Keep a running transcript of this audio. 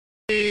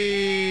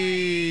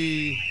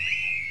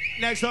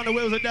Next on the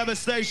Wheels of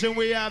Devastation,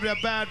 we have the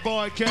bad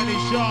boy Kenny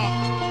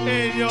Sharp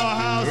in your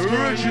house.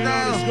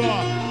 Original.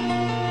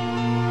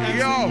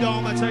 Yo.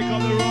 Doma, take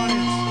up the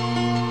runnings.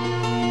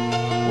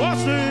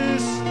 What's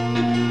this?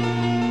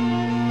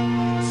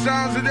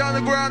 Sounds of the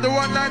underground, the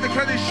one night, the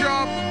Kenny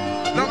Sharp,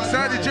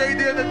 alongside the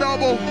JD and the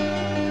double.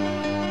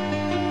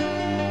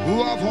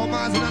 Who are for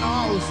miles in the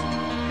house?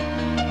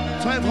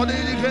 Time for the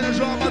Kenny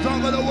Sharp, my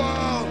tongue of the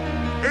world.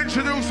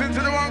 Introducing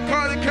to the one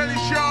called the Kenny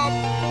Sharp.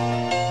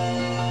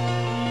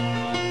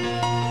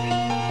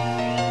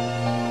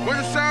 With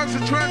the sounds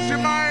of trance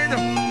in mind,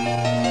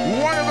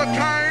 one of a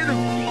kind.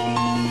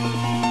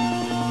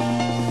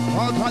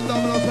 All cut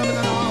 007 in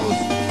the house.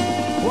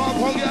 One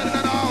Poggy in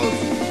the house.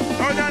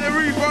 Oh, down the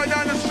reaper,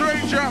 down the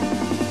stranger.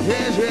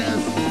 Yes, yes.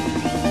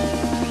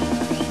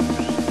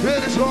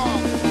 Kenny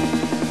Sharp.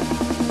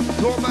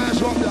 Don't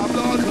mash up your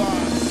blood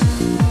card.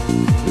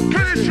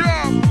 Kenny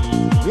Sharp.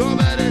 You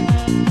ready?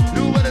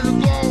 You ready to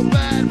go,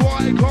 bad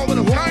boy? Go with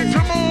the time to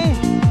move.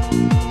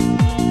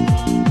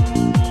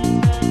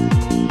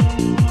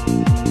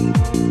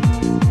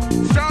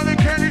 Sound of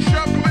Kenny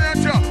Sharp coming at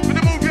ya.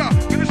 Gonna move ya.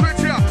 Gonna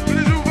switch ya.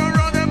 Gonna zoom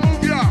around and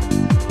move ya.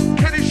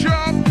 Kenny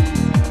Sharp.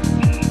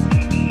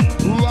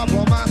 Who up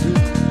for massive?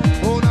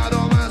 Oh, not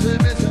on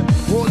massive, miss it.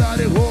 Oh, that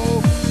it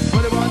go.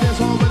 What about this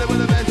one? What about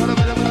the best? What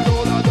about the do?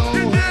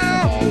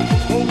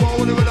 Oh, go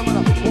with the rhythm.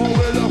 Oh,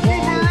 with the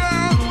fall. Move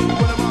around.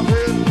 What about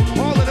this?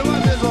 Oh, with the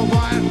one is on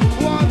fire.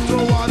 One,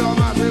 two, one on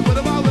massive. What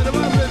about with the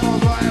one is on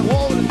fire?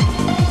 Hold it.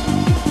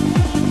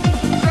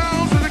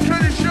 Sounds of the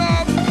Kenny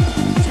Sharp.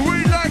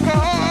 Sweet like a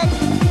harp.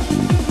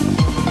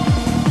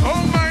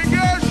 Oh my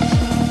gosh.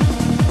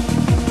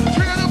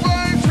 Trigger the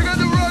vibe. Trigger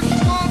the rush.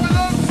 Storm it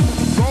up.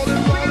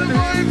 Rolling, rolling,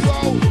 here you go.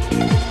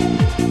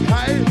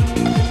 Hey.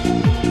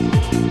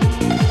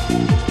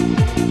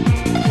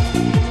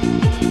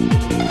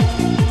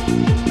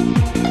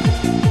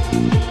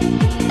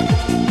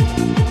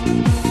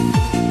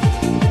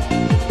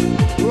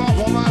 Rock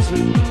on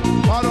massive.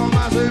 Hard on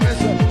massive,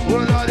 miss it.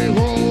 We'll let it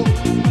go.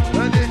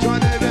 And they try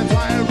to be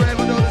fire, brave,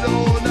 but don't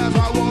know. That's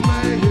how we'll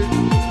make it.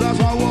 That's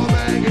how we'll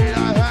make it.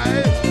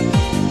 Hey.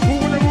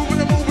 Moving and moving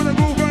and moving and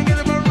moving and get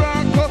him a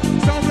rock.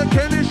 Sounds like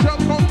Kenny Sharp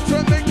come to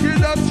make it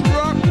that's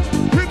rock.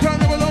 We can't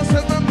never lose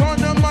them on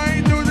the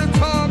mind, do the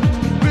talk.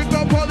 Pick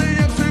up all the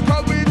MC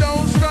cause we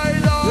don't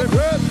skylark.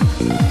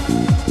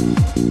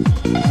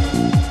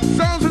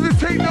 Sounds of the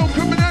techno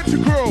coming at you,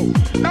 crew.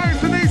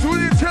 Nice and easy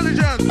with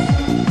intelligence.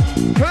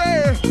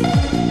 Hey,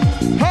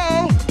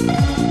 how?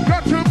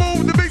 Got to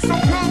move the beat, so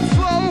come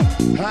slow.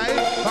 Hey,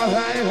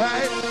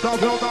 hey, don't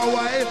feel no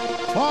way.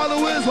 All the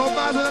wheels on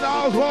massive in the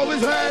house, roll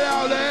his head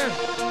out there.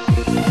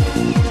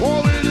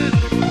 Roll it in.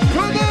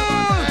 Come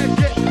on!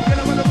 Get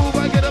him in the move,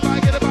 get him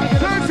back, get him back,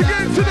 get him Time to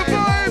get into the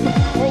vibe.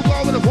 Hold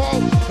on with the fall,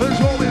 and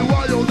show me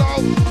what you know.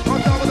 On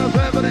top of the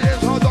family,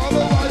 it's on top of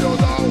what you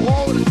know.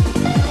 Hold it.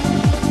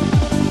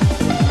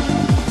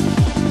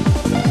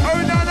 Oh,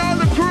 now all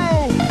the crew.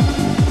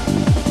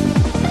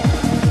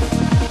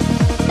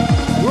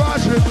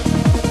 Rush it,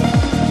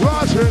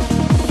 rush it.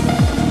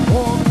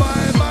 Oh,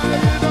 bye, bye,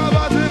 you know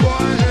about the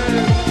boy.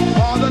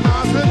 All the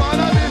nasty man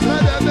of his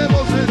head and they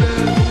must sit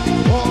in.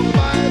 Oh,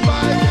 bye,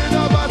 bye, you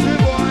know about the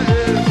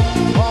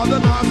boy. All the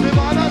nasty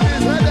man of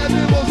his head and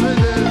they must sit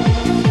in.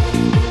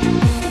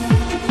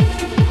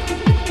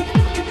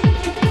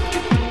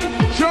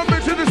 Jump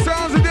into the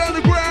sounds of the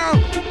underground.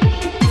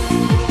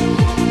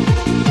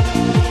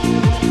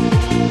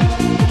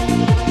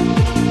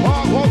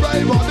 Hardcore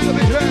rave, I think of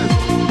his head.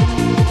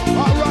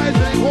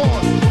 Uprising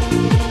horse.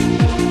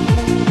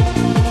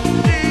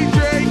 DJ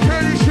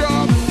Kenny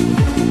Sharp.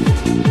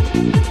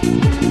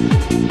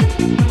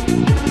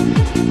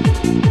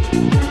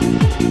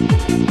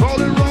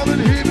 Rolling, rolling,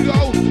 here we go.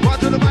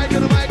 Watch the mic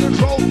and the mic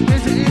control.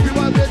 It's the easy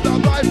one, it's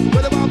not right.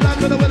 With my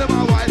black and the with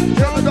my white.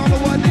 Tell the dog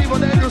one evil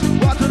dangerous.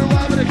 Watch the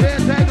right with the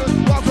can't take us.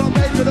 Walk from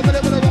base to the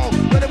middle of the road.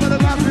 With the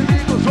master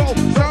eagle control.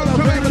 Sounds the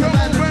to brave make and the your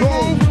man move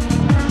control. and move.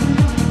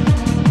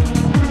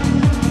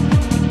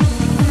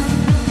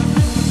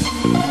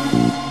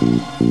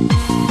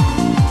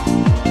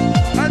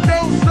 And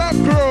don't stop,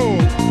 crew.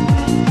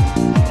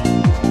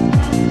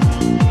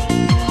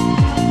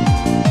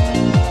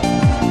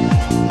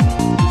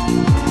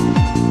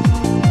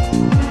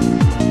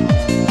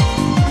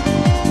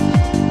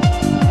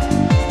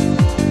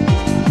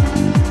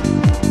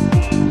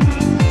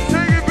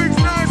 Taking things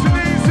nice and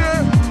easy.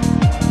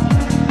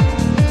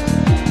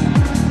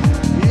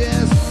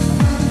 Yes.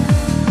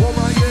 Come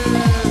again.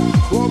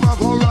 Come on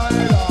for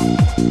rider.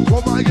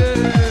 Come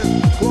again.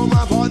 Come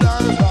on for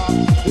dancer.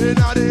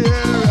 Inna the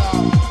area.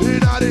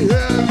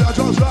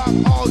 Just rock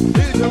out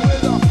into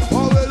weather.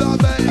 Or with a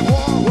bang,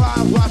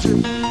 walk, watch it.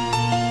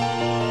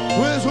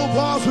 Whistle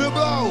past we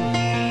blow.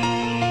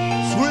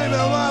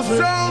 Screaming massive.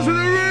 Sounds of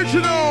the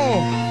original.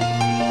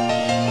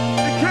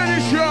 The Kenny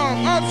Sharp.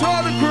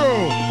 Outside the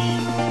crew.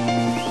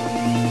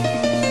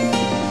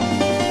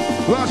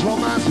 Rush for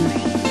massive.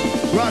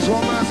 Rush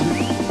for massive.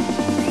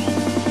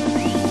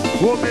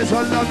 Who miss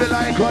her love me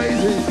like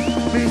crazy.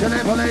 Meet an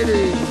apple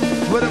lady.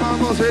 But the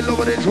man must say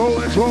love it true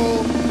and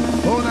true.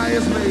 Oh, now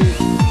it's me.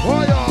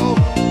 Oh, yo,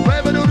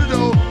 baby, do the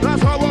do.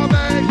 That's how I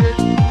make it.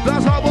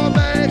 That's how I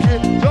make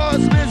it.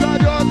 Just miss, I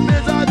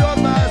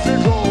just pass it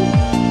through.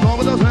 No,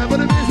 but the same, but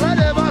the miss, I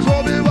never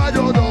show me what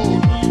you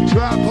do.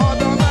 Trap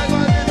hard on my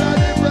God, it's a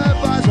different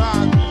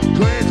fashion.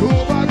 22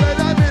 bad men,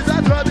 I miss, I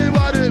tell me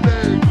what it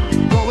means.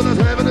 No, but the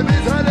same, but the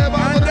miss, I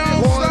never show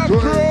me what you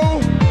do.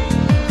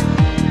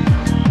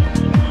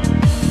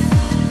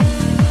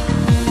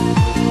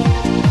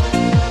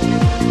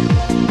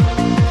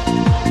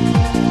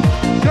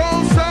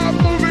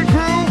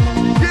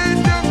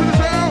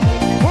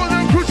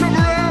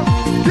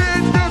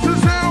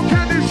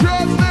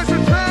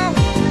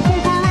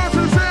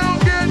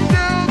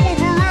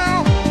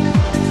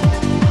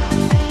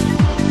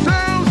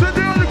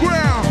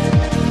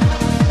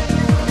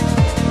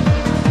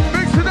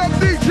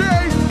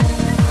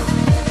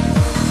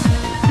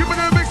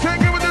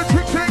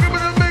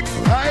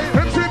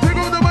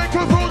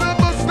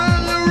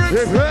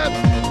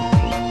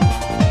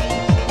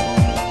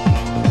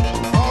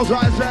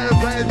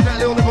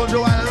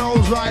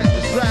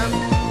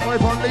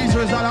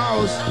 Is that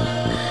house?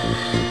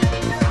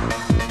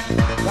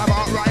 That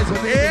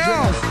Uprising.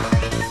 Yeah.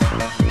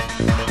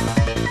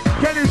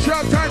 Can you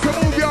shout time to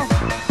move ya?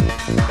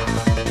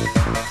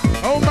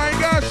 Oh my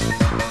gosh.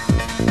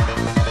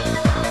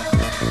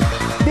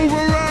 Move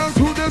around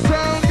to the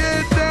sound,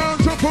 get down,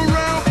 jump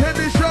around,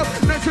 candy shop,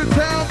 next to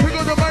town, pick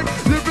on the mic,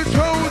 lift it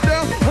toe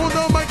down, hold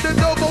the mic, the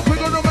double,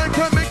 pick on the mic,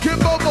 and make it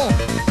bubble.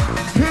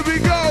 Here we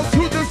go,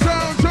 to the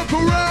sound, jump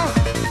around,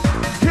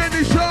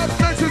 candy shop,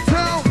 next to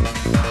town.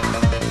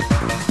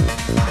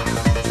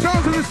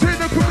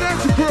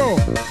 Crew.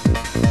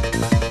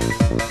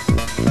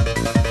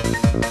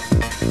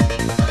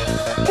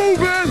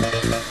 Moving.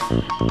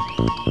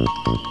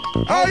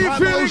 How you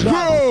feeling,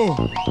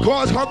 crew?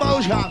 Cause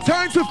commotion.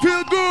 Time to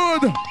feel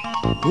good.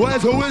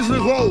 Where's the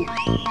whistle go?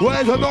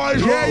 Where's the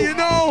noise go? Yeah, you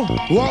know.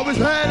 What was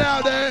head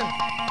out there?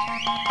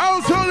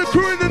 Outside the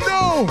crew in the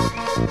know.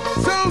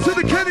 Sounds of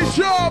the Kenny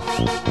Shop.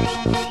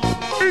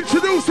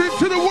 Introducing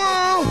to the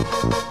world.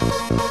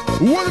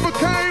 One of a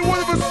kind, one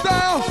of a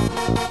style.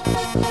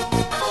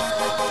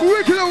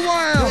 Wicked and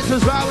wild. This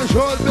is how it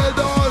should be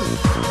done.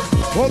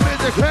 What is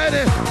the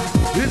credit?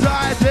 Is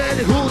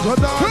identical to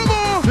none. Come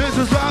on. This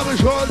is how it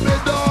should be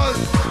done.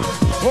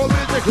 What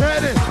is the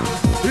credit?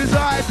 Is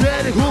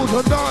identical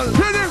to none.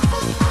 Credit.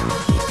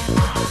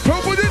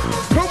 Come with it.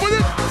 Come with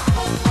it.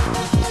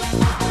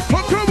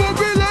 Come on,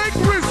 be like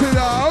rinse it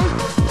out.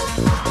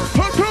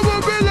 Come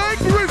on, be like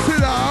rinse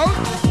it out.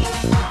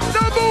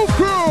 Now move,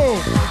 crew.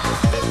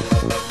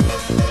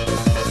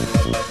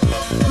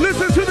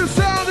 Listen to the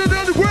sound of the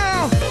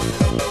underground.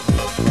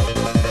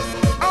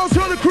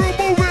 Crew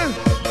moving.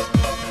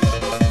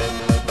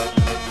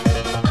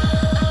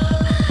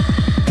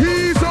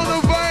 He's on the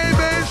vibe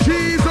and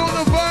she's on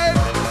the vibe.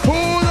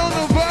 Hold on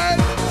the vibe.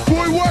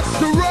 Boy, watch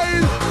the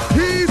ride.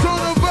 He's on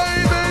the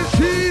vibe and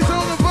she's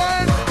on the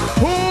vibe.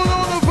 Hold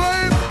on the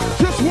vibe.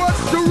 Just watch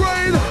the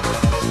ride.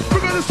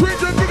 Bigger the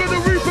stranger, bigger the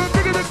reefer,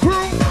 bigger the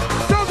crew.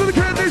 Down to the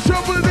candy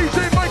shop for the DJ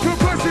Michael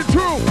Preston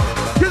True.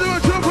 Get him a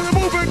jump and a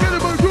moving, get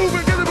him a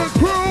grooving, get him a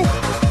crew.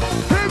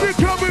 Here we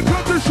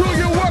come to show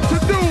you what to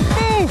do.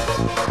 Move!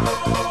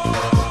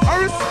 I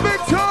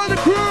respect all the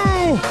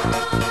crew.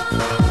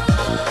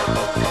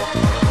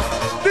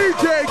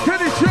 DJ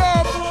Kenny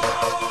Sharp.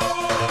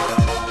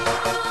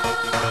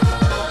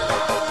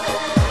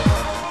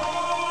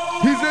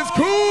 He's as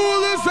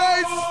cool as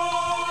ice.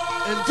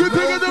 You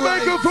pick up the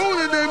microphone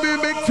and then we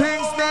make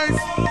things nice.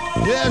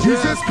 Yes,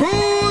 he's as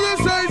cool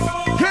as ice.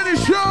 Kenny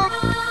Sharp.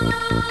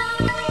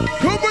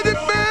 Come with it,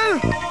 man.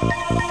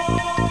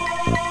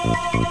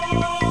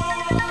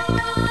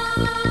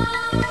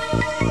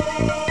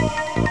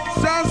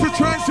 Sounds of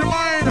trance of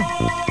mine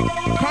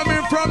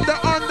coming from the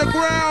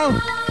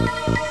underground.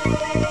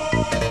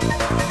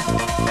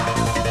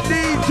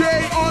 DJ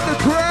on the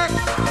track.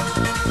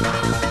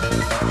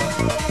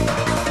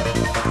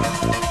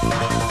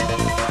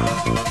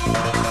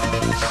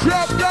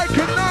 Sharp like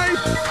a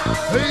knife.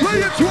 Play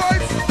it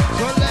twice.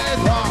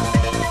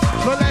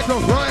 So let the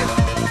right.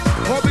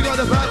 What we got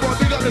the bad boy,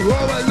 we got the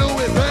raw and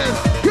Louis Benz.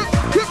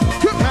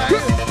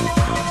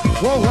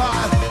 Whoa,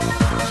 wide.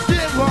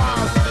 Still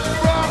wide.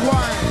 Wrong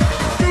wide.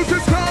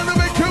 Music's gonna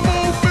make you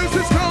move.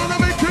 Music's gonna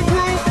make you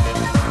groove.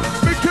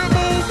 Make you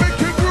move, make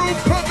you groove.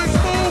 Come and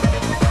smooth.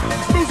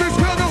 Music's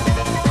gonna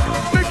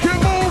make you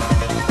move.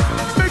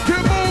 Make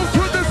you move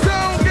to the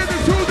sound. Get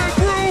into the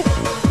groove.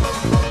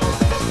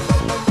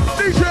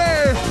 DJ.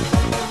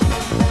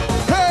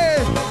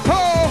 Hey,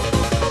 ho.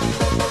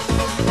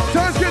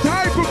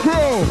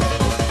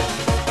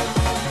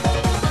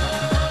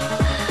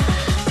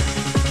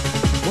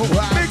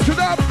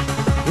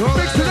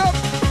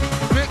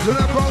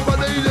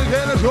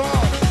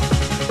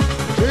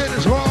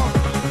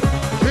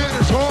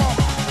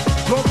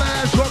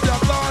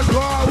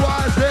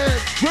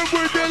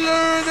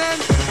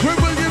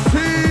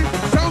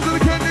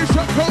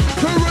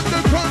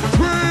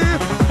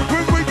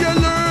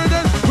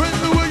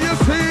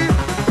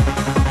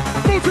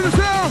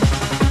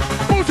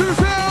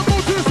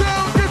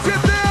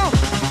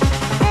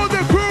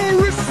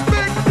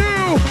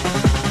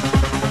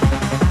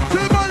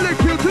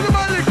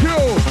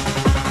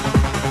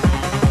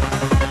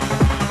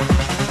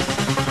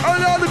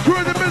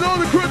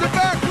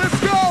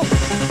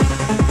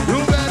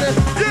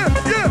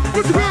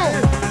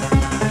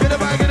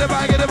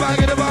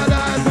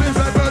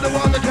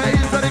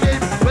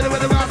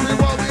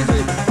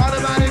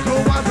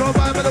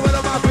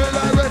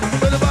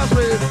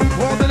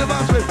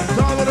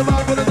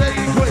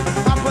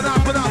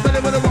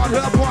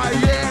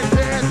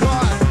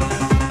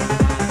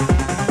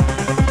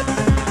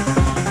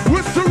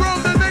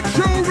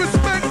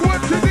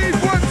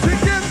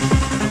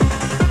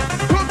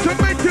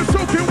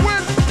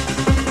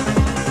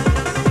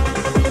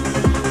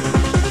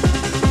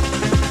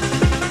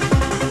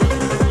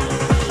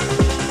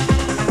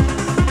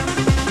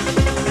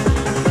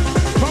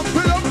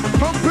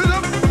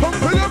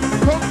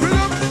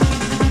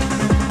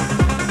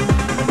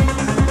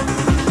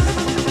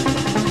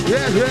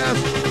 Yes, yes.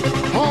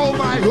 Oh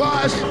my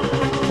gosh.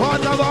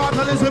 What about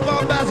and it's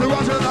about Master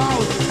Russian in the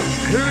house.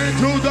 Here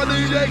into the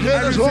DJ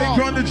Kid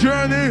Take on the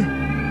journey.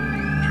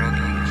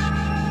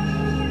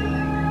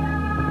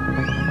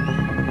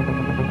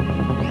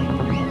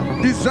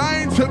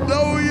 Designed to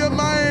blow your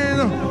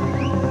mind.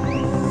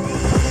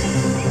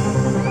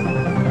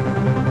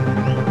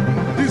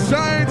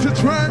 Designed to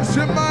trance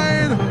your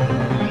mind.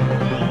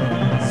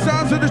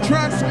 Sounds of the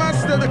trance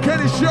master, the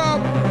Kenny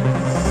Sharp.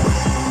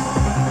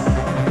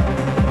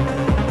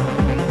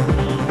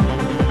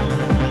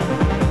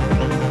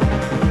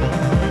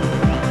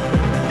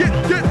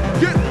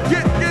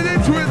 Get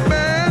into it,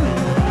 man.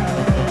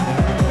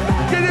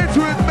 Get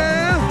into it,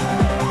 man.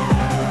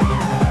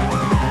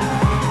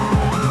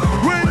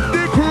 When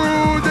the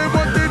crew, they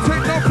want they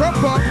take no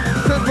proper.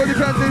 Send for the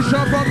Kenny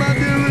Sharp, man,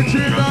 the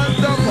Richie and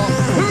Dumper.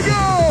 Here we go.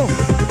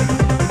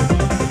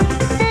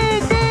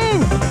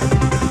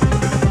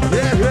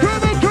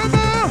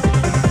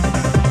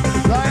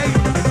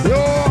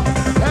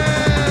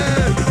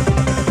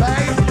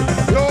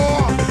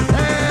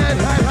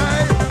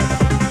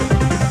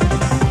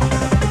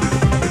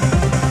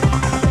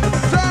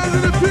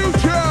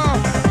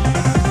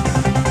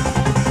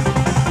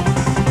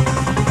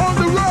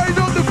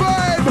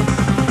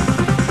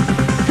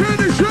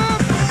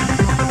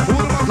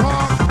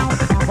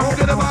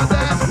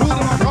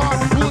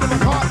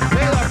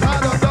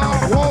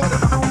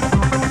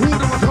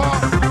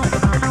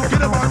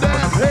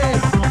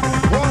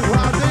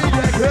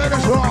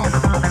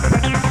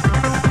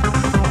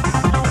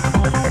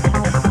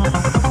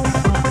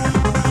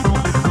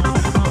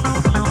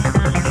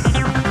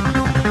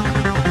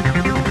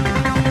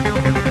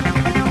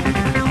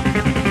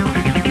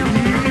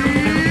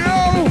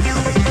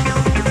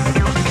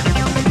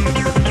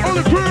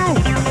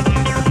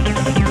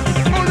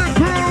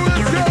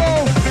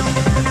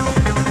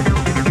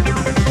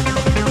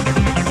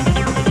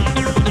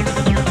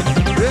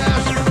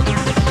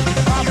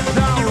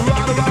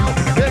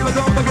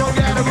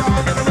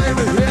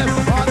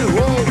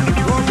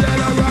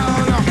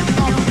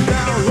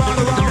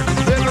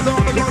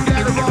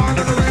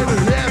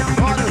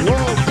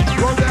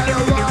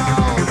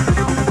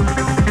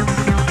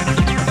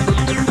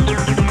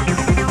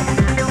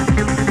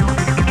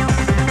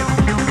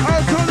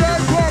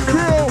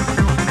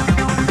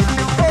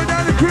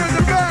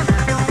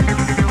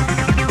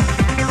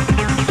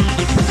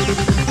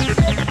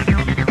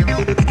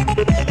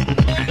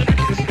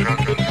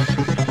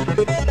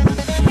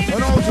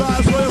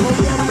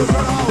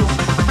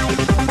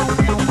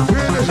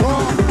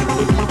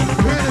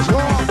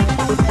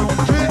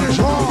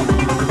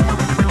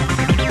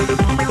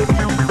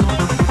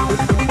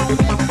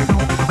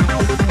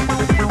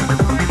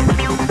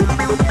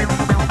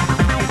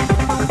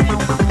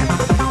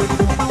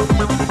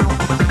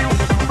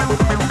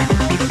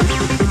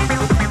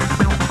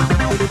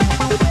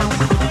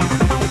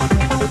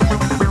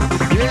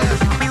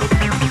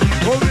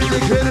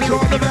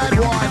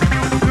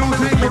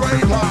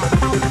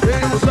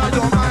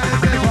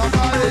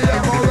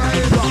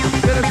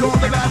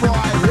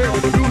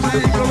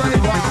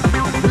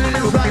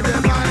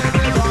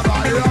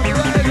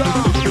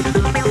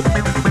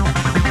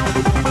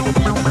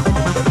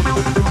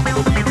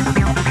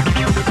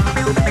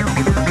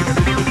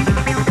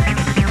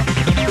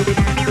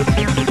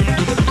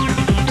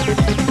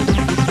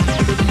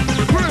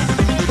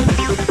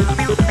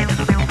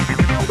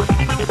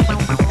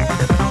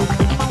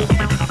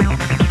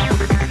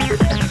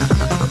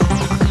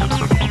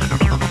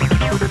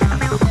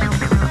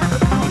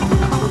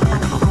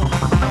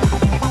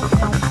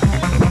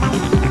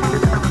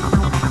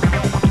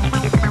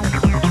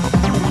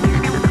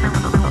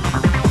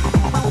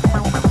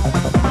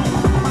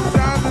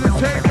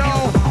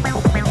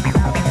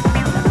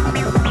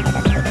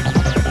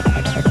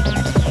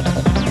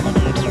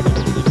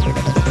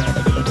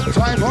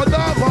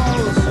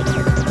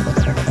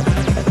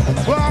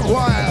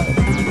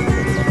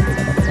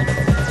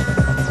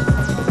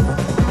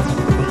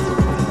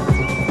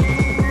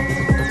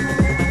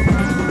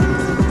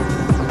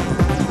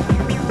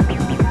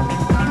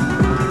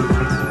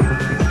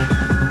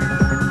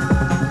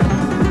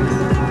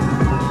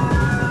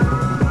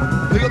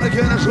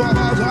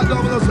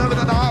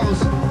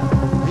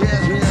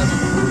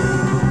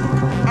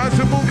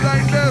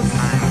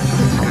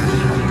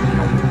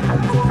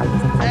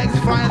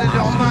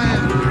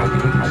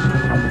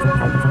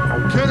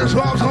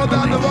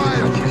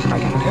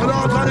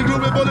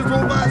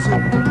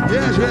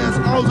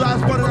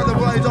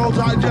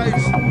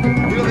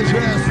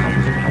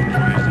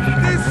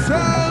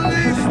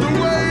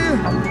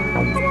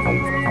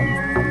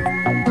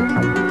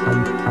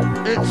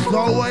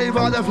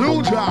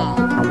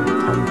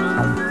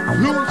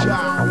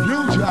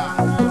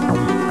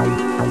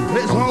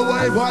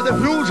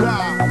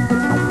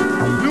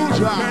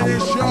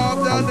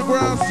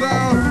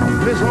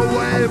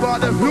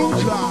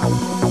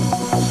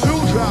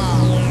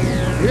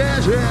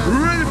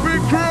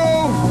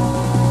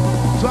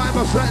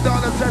 Set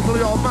down and settle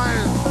your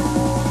mind.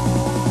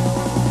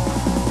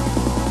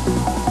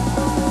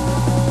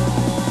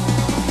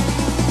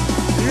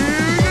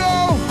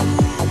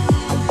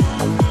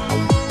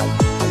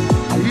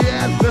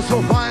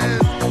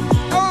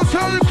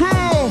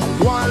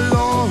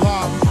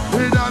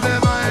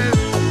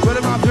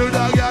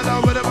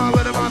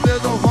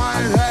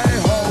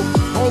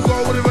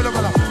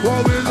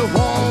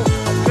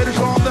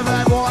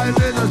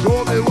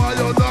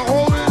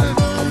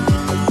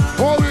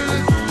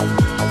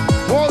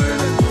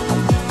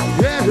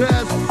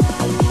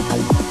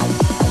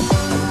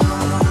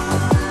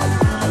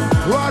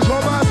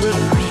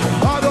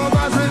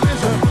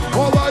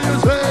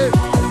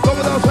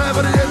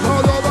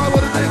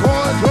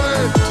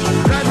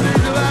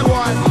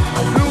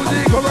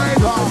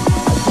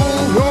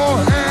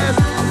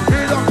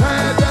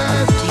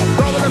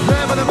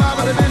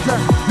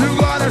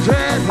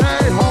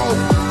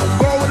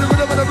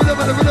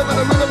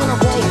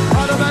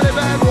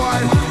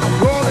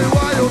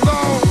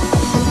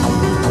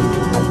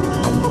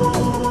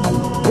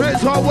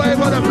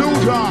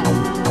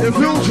 The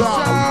future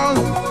sound.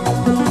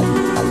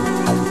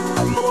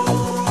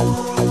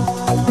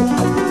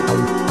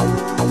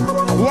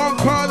 One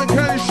call the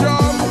Kenny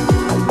Shop.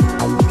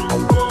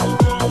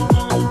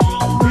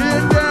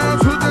 Get down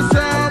to the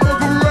sound,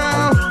 move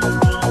around.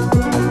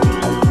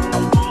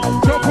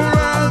 Jump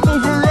around,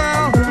 move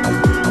around.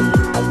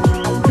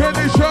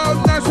 Kenny Shop,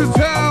 nice to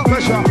tell.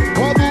 Pressure,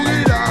 one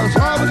boogie down,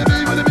 top of the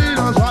beat with the beat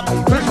on top.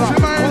 Pressure,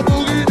 one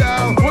boogie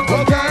down, one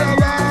carry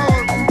around.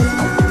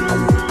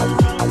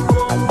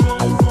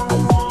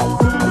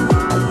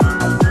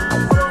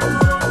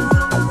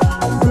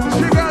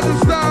 She got the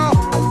style,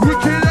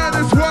 wicked and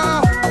it's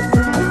wild.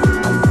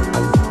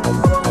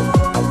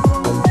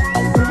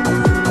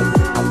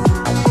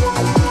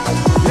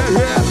 Yeah,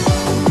 yeah.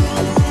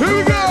 Here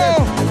we go.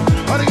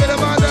 How to get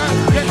up on that?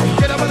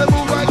 Get up on the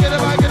move, right? Get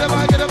up on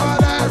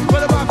that.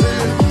 Put up my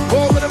feet,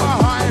 over to my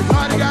height.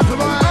 How to get to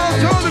my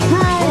Out on the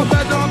crew. hold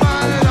that on my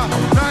head.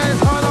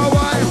 Nice on the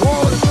white,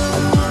 hold it.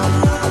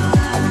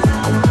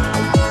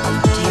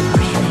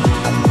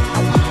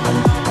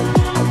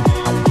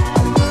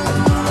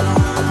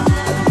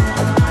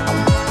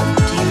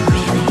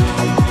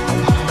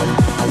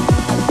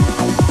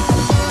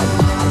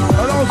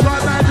 I don't try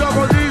that job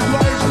on these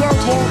lights, long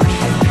for.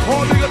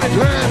 Holding up the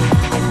trend.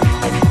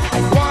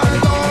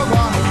 Wild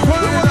over.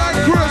 Put it like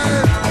Chris.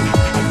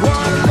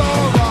 Wild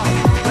over.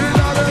 In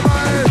the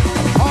mind.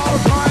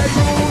 Outside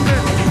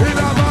moving. In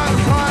the man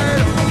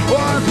side.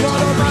 What's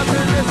what about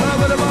in this?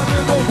 Over the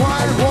mountain. Go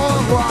wild.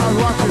 Wild.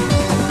 Watch it.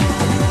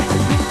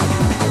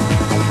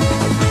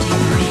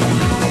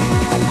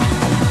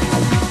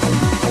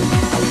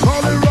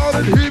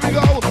 Rolling, here we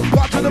go.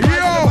 Watching the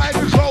mic and the mic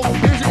control.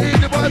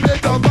 Easy, boy, big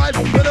dog vibe.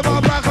 With a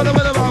man back on the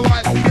middle of my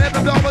wife. Get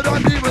them down, but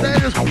don't deep with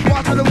haters.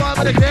 Watching the one,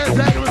 but they can't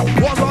take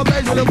it. What's on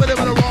base with a rhythm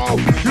in a roll.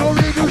 You don't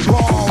need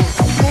control.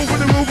 Move for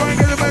the move, I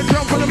get him and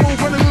jump for the move,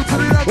 for the move to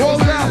the left, Roll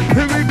goes down.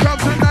 Here we come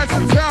to nice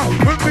and town.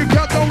 When we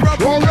cut, don't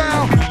rub, roll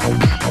down.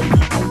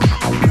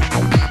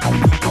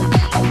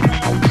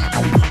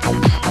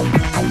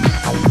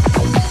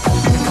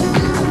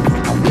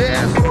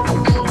 Yes.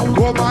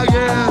 Come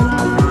again.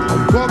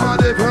 Come on,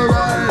 different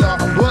rider.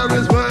 Where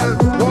is when?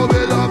 Where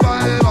is the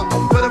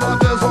vibe? Put him on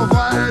this on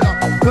fire.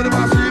 Put him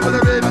on sleep with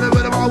a rave and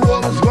with him on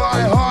water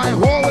sky high.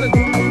 Hold it.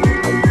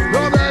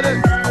 You're ready.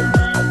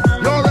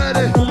 You're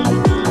ready.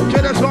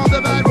 Get us on the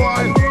bad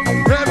boy.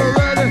 Never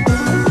ready.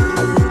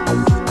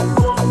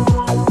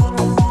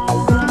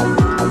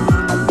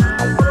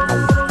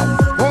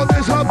 Hold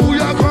this up,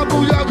 booyah,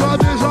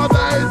 this up,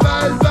 bass.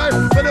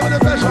 Put it with the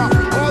pressure.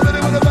 Hold it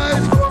with the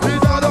bass. We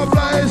got a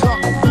place.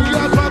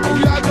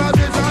 Booyah,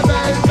 this up,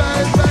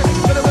 bass.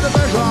 Put it with the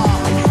pressure.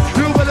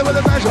 You put it with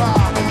the pressure.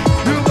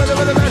 You put it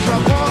with the pressure.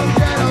 Come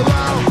get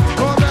around.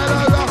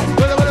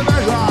 Put it with the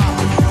pressure.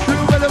 You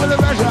put it with the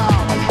pressure.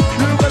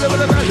 You put it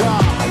with the pressure.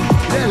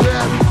 Yeah,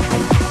 yeah.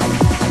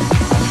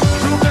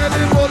 Too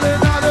many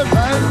pulling out the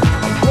pen.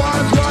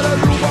 What's gotta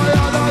do by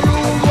other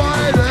room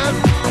wide then?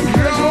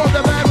 Here's all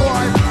the bad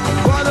boy.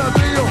 Wanna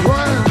be your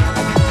friend.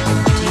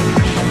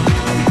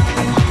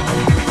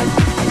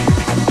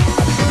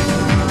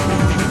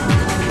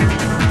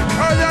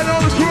 And then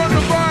on the crew on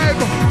the vibe.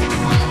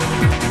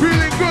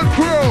 Feeling good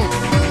crew.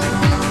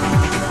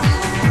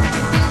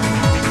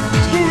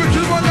 Moving to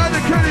the one like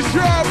the Kenny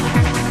Shop.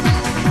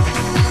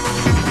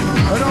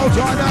 And I'll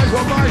try that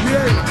for my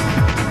game.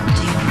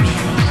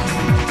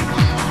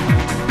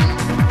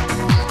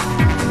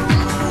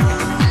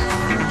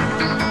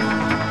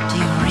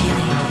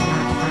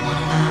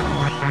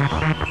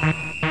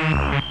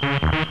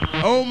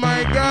 Oh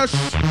my gosh.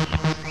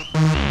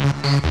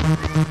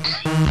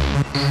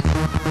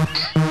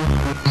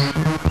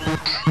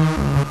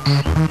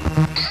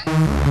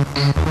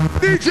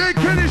 DJ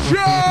Kenny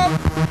Shop.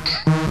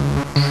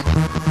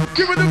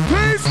 Give me the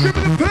pace, give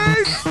me the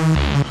pace.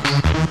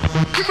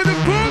 Give me the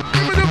book,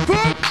 give me the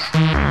book.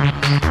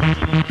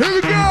 Here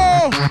we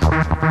go.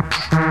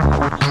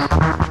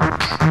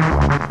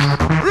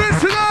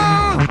 Rinse it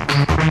out.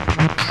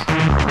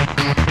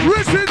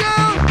 Rinse it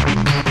out.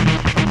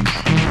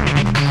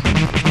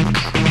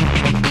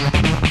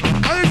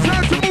 And it's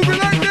time to move it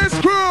like this,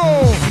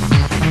 crew.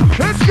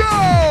 Let's go.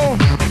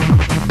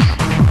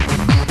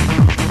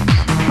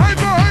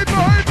 Hyper,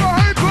 hyper, hyper,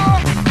 hyper.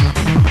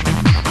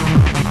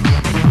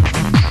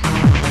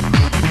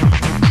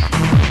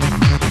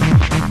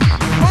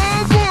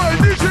 Oh boy,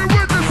 DJ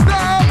with the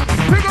style.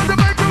 Pick up the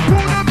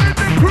microphone and make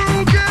the crew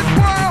get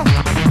wild.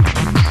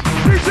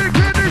 DJ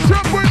Kenny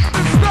Shop with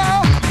the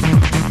style.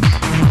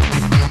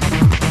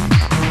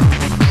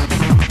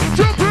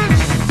 Jumping,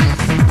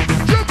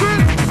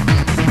 jumping,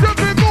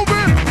 jumping,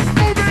 moving,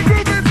 moving,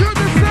 grooving to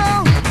the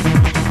sound.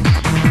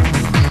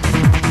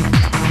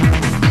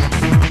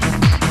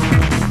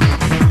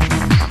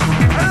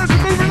 And let's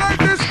move it like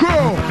this,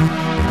 crew.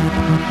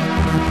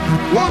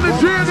 On the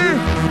journey.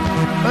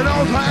 And I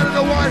was tired of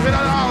the wife in the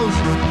house.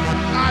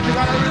 I just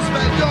gotta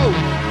respect you.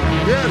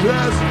 Yes.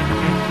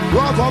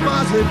 Run for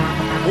massive.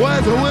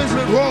 Where's the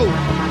whistle go?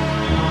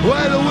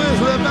 Where's the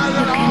whistle man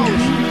in the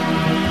house?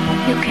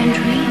 You can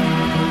dream.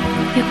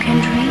 You can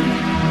dream.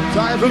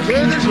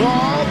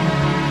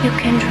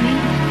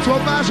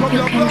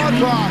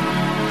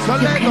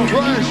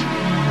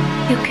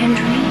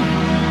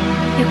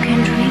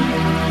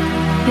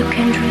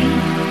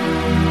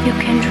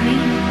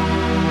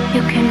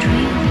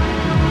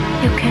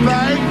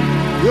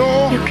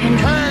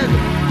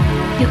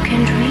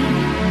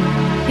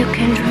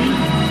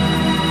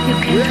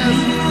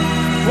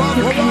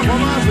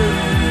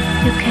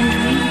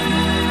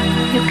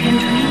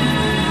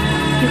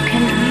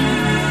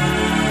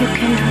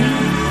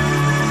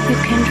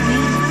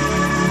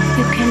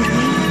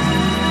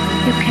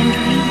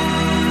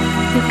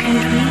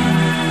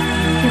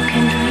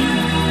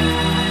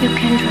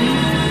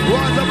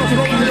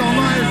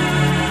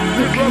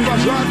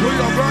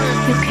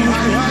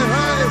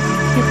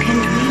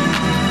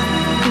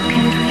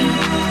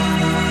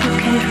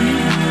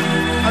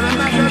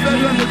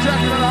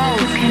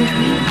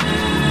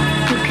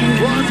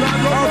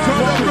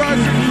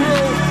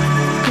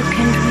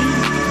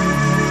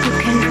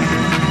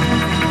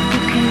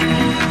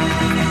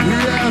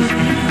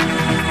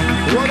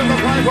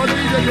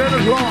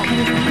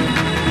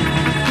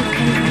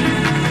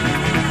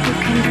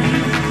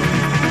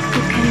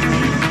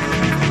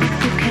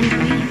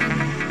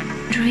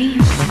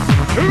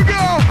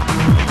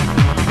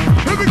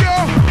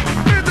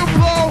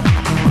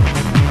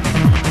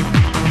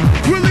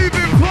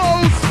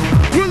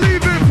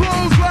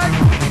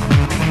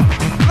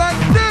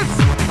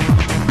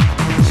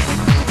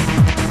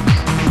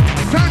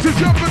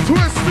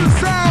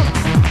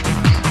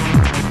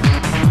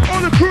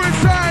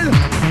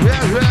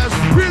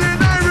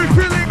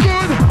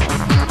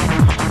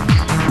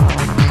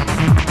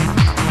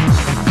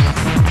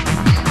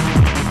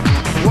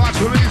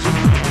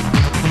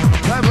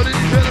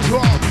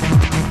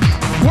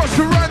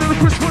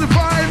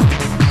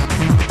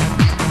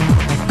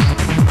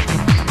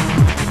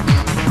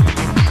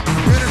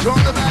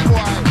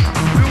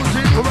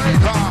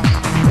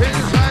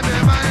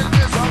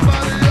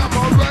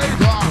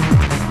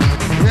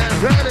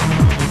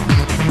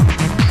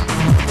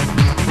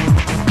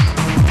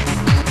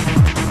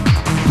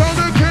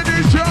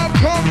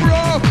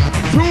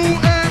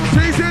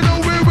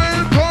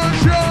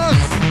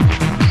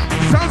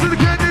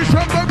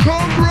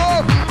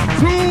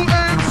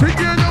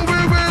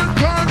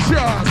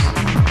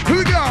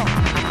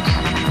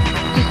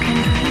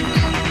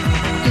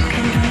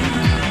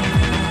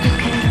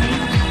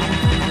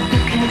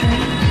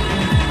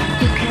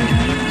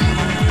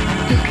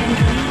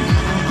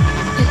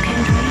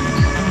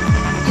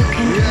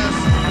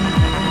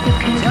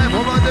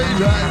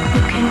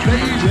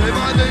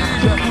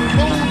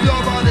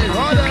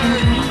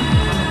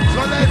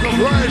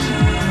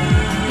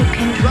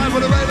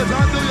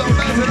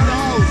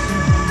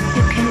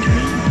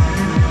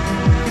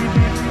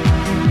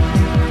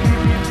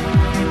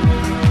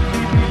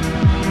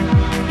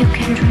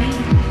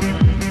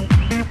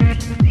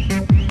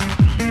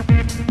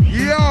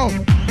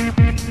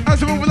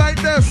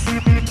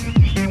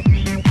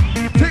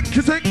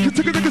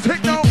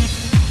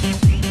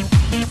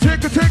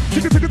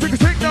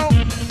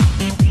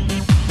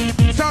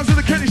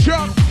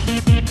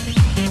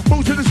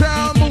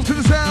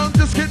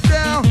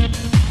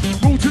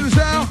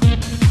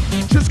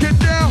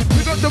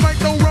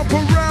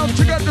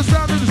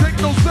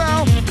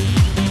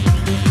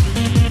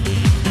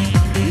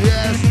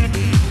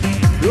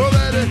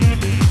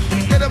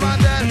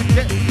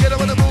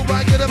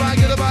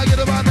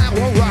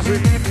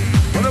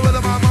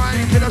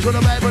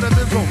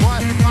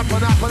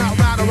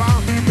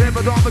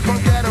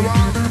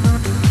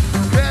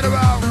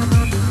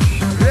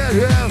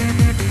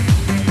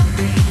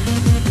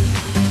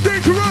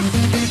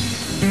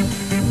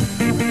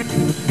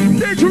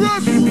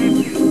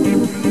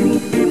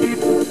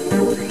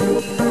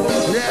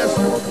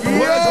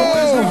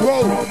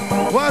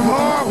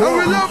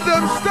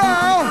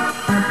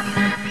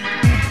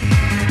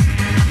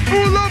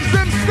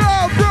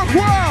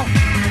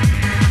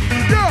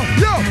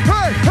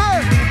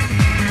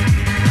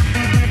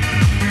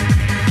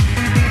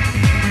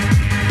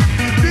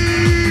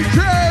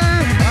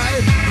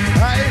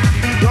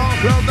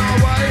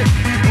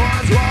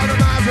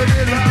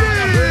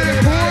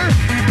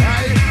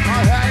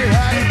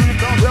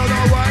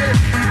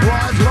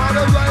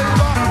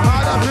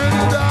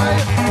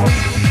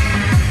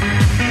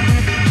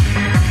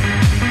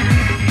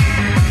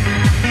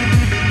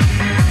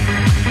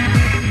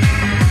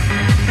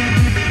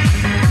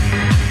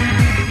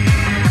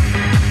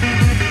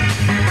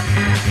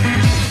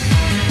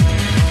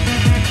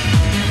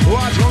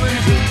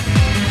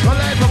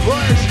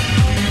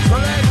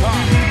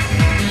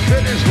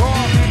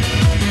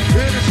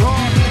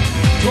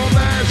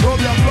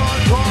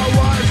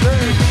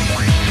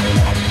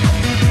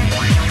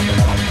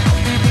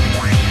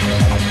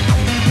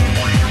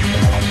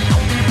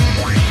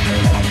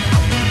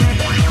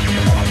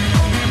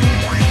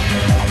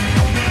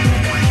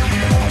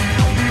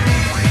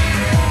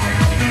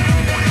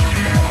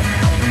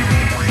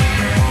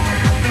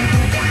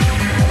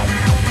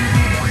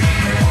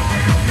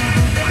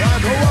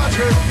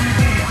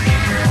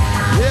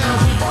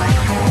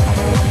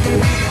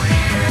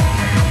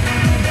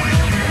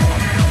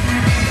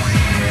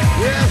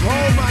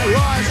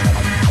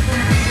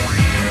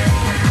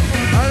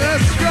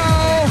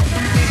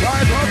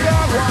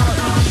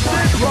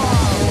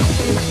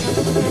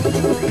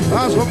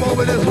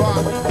 with this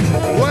one.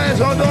 Where's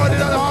your door in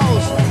the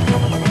house?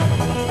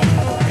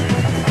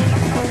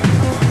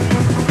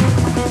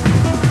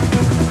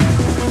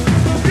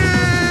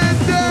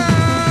 Get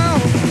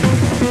down.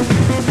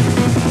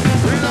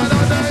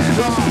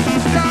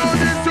 Down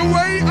is the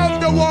way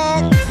of the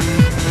walk.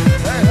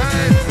 Hey,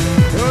 hey,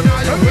 you're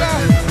not your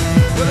friend.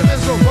 Put him in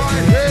so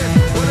fine, hey.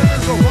 Put him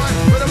in so fine.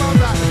 Put him on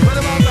black, put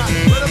him on black,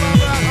 put him on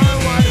black, on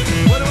white.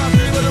 Put him on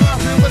free, put him on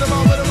free, put him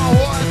on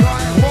white,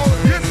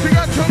 white. Yes, we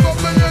got to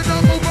move and then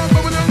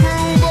move and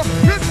groove.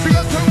 Yes, we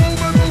got to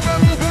move and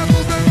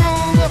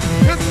groove.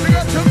 Yes, we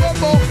got to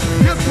bubble.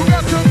 Yes, we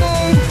got to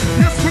move.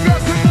 Yes, we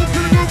got to move to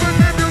the groove and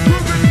then the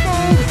groove and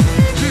move.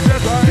 She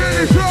says, Get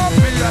it up.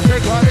 me, I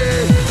take her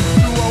in.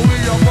 Do a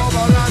wee of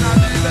bubble and I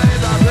need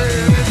it, I say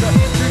it.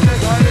 She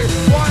take her in.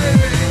 Why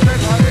me,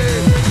 take her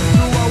in.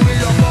 Do a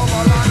wee of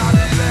bubble and I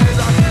need it,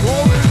 I keep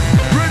holding.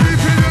 Ready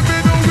for the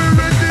middle, we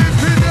ready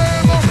for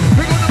them.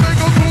 We're gonna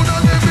make a fool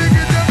and then we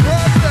get the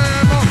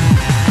problem.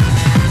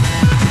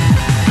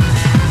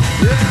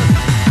 Yes,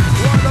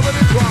 one of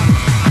this one.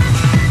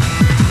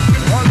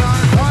 One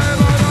time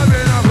I've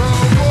been a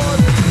real good.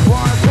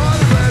 One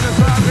time when it's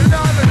happening,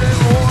 I've been in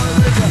one.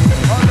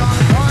 One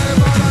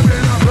time I've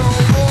been a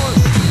real good.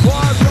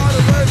 One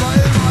time when my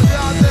in my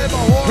dad, they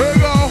my horse. Here we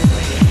go.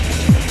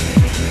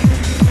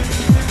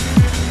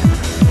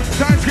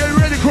 Time to get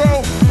ready,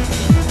 crow.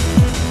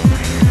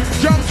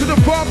 Jump to the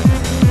pump.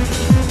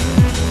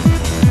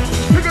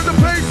 Pick up the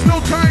pace, no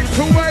time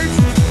to wait.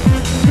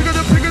 Pick up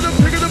the pace.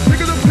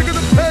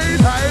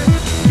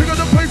 Pick up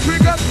the pace, we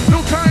got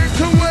no time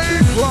to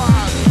waste.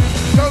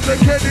 So the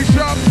candy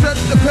shop set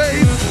the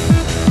pace.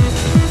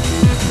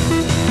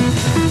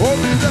 Hold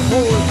me the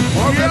fool.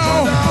 Hold me Yo.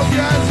 down,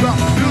 yes.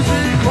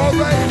 Music, hold me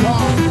down.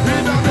 Hold me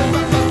down,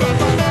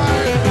 yes.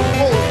 Music,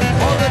 hold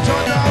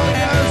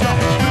me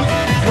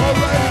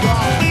down.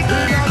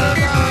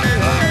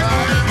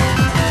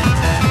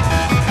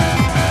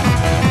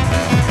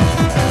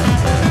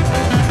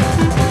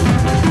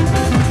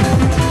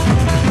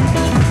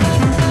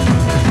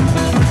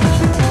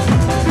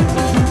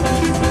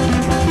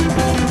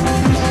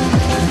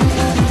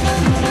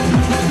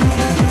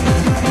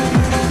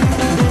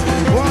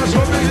 Watch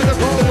what me in the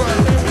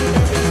program.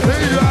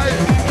 They right.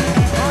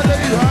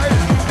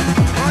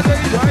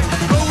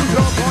 Go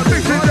jump on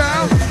Mix it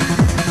down.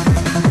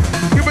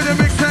 Give me the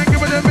mix and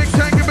give me the mix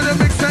and give me the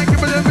mix and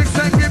give me the mix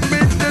and give me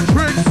the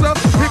tricks up.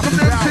 Pick up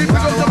them sheep,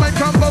 pick up the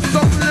mic and bump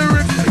some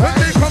lyrics. When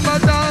they come a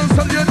dance,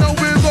 and you know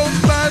we gon'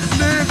 bad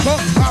sneak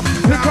up.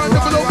 They can't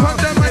double up on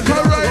them like a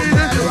ride.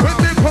 When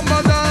they come a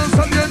dance,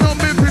 and you know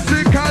me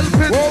physical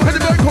fit. And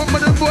if I come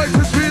with them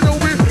voices, we know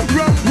we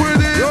run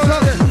with it.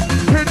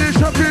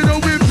 Finish up, you know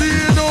we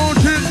playing on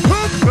shit.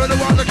 Ready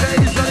for the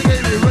case, ready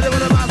game, ready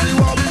for the massive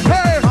war.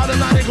 Hey,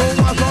 Automatic home,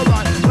 my soul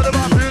right. Ready for the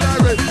feel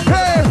like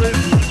hey,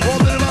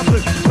 Hold the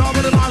massive, top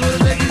of the massive,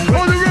 take it.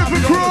 on the riff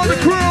and crew, on the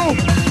crew.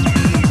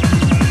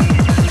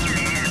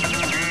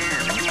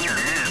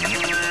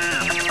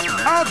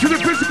 Out to the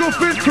physical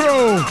fit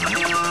crew.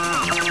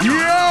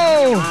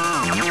 Yo!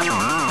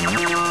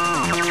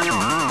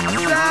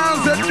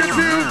 Sounds of the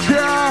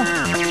future.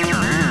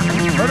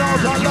 And all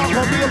that lock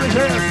on me on the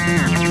chest.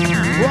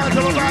 One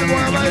to the bad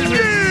boy, amazing.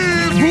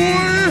 Yeah,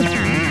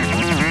 boy!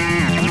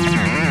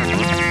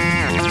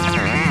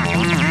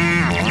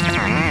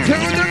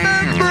 Tell the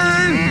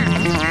membrane.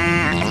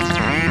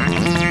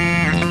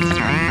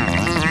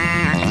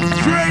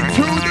 Straight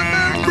to the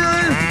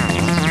membrane.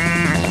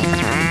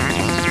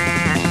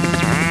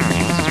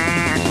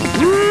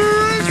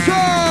 Rinse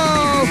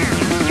off.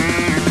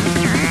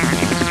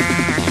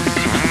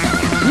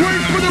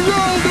 Wait for the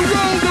roll, the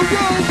roll, the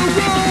roll, the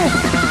roll.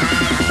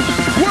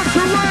 What's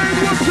the rain?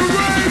 What's the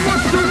rain?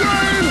 What's the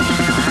rain?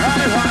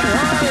 Hey, hey,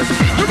 hey.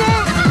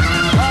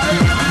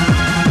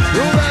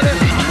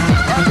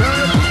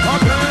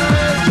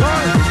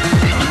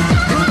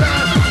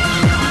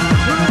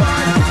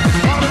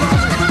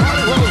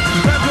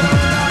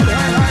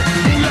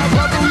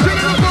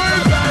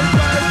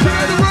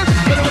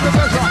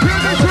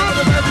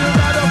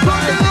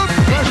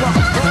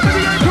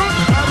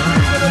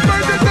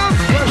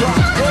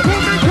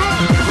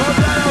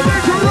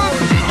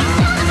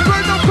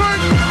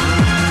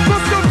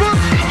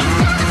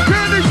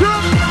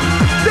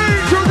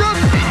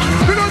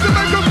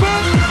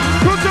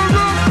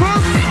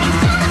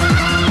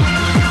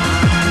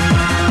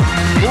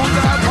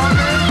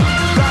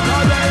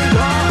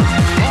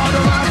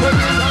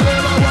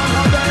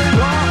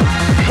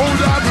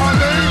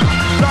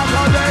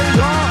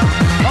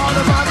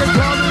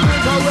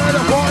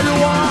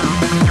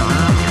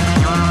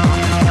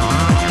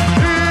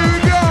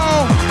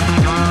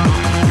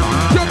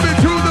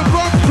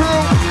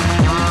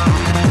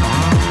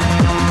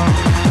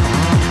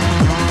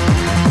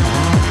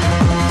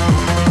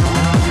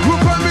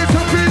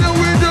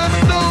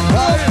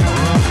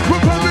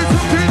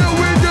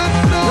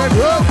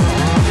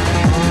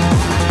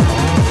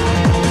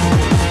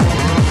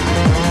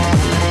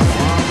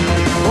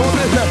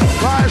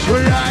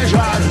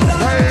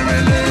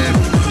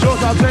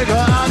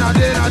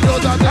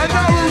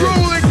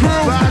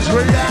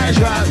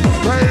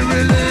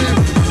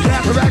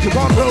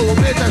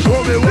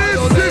 Show me what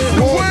your name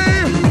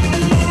was.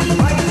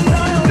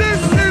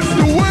 This is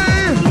the way,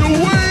 the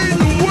way,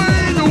 the way,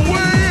 the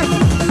way.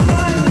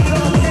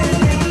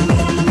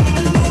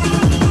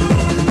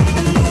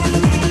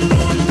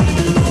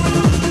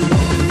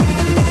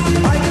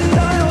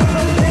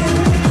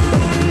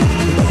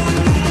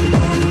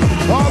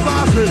 Oh,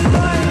 massive.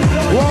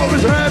 What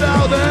was head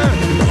out there?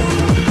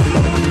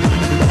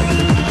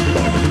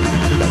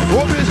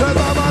 What is head,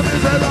 mama,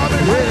 is head, I'm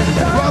in here.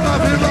 Mama,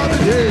 I'm in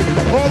here.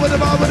 Over the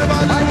bar, lose.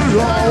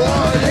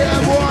 Oh,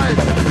 yeah, boy.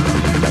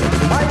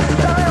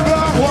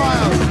 Rock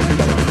wild.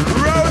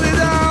 Roll it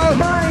out.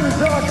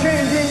 Minds are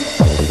changing.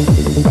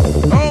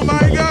 Oh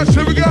my gosh,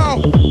 here we go.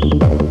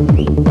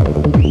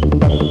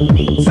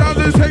 Sounds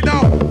of the take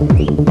now.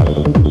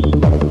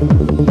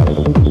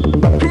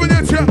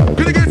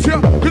 Gonna get ya,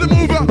 gonna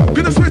move ya,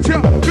 gonna switch ya,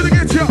 gonna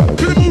get ya,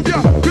 gonna move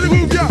ya, gonna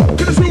move ya,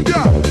 gonna swoop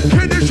ya.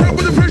 Can you shut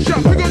with the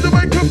pressure? Pick up the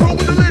microphone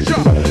with the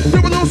leisure.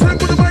 Never no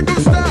send with the mic of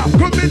style.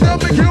 Come in down,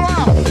 make you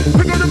out.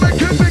 Pick up the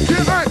mic and make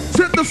it right.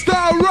 Set the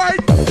style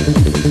right.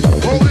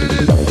 Hold it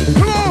in.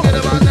 Come on. Get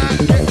about that.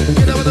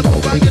 Get about the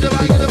move. Get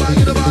about that.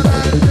 Get about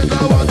that. Get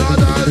about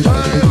that.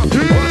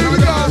 Here we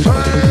go.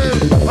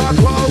 I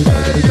close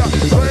it.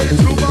 Play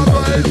to my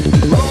brain.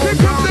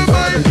 Pick up the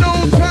mic, no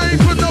time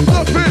for no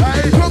bluffing.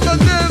 Come and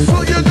dance so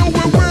you know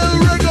we're real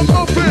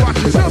ragamuffin.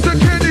 Sounds a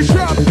candy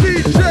shop,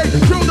 DJ,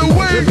 show the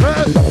way.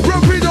 Rap,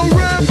 we don't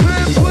rap,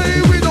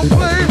 play, we don't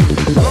play.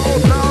 No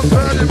down,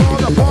 turn him on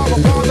the bar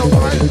upon the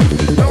way.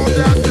 No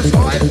down this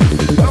way.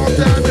 No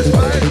down this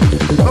way.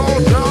 No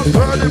down,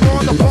 turn him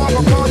on the bar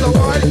upon the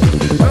way.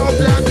 No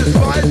down this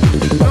way.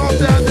 No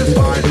down this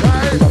way.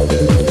 Hey.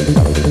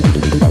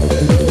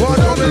 What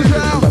Sounds a is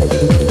down.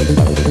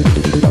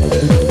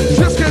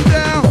 Just get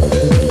down,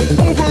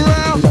 move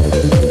around.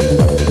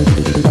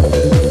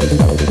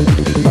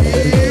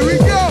 Here we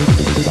go.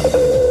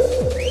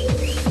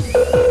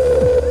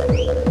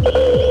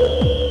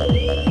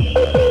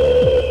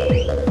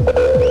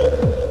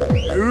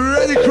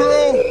 Ready,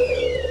 crew?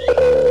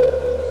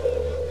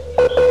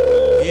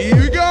 Here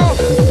we go.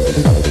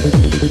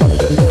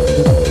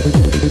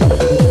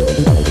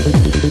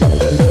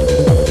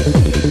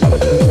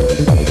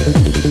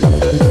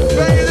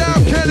 Bang it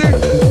out, Kenny.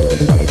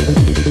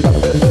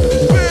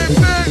 Bang,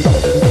 bang.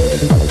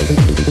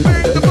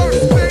 Bang the box,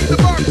 bang the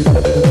box.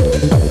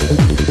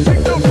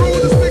 Take no through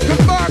the sticker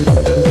box.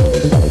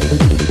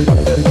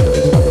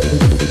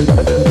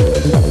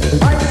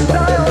 My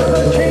styles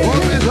are changing.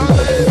 What is her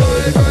name? My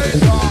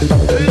razor.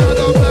 We are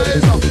the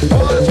blazer.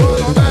 What's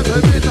one on that? We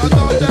are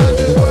the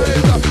dance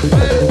razor.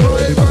 This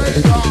way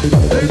razor.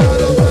 We are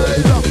the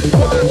blazer.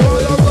 What's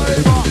one on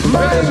flavor?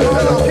 This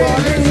one on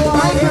fire.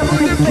 Out there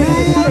with the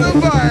crew on the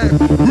vibe.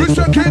 Rich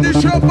and Candy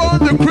Shop on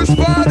the crisp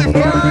body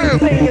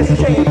vibe.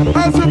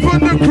 Out there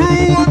with the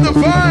crew on the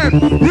vibe.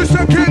 Rich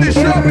and Candy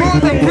Shop on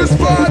the crisp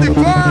body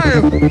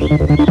vibe.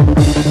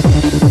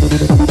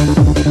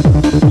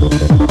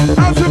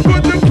 Out there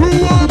with the crew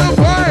on the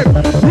vibe.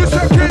 Rich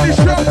and Candy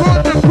Shop on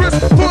the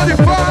crisp body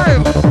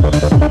vibe.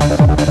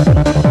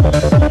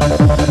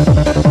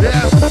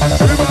 Yes,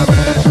 we were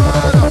rich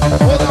man.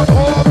 For the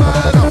poor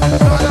man.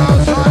 Stand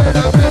outside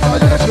and be my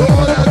yes,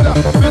 you're that.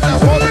 With the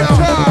full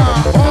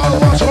all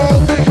what's all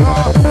big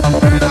heart.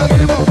 We don't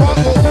give a fuck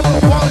for who the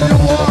fuck you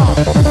are.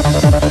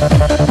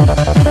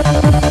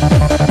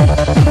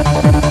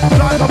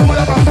 Try to pull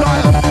up a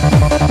style.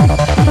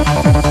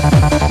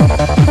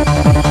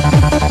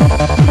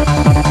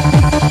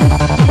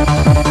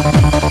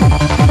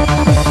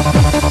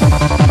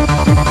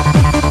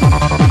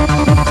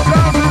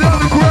 Sounds of the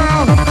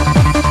underground.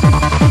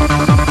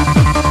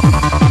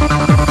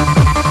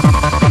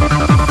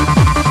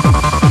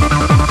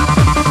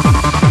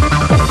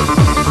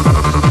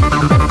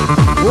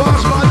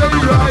 Watch my day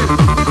right.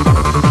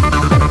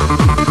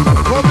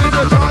 Come in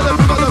the time to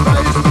pick up the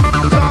bass.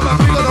 Time to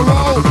pick up the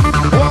roll.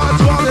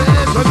 Watch what it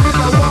is and be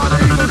the one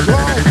in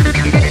control.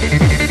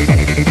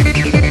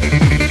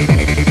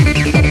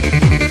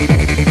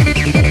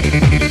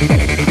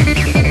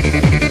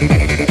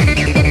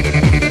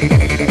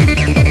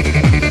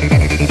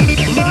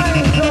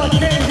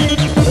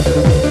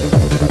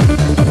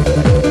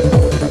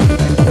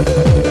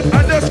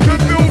 And let's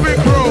keep moving,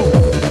 crew.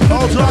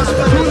 Oh, trust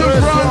me, To the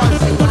front,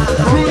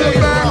 to the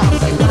back,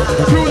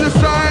 to the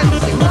side.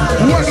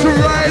 What's the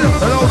right?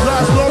 and those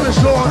last long and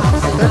short,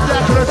 and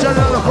that could have turned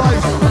another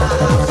place.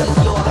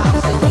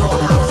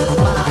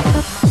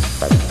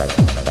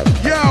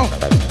 Yo,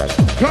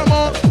 come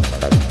on.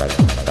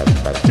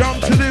 Jump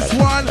to this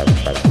one.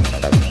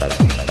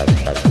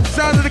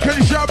 Sound of the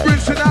Kenny Shop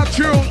rinsing out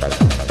tune.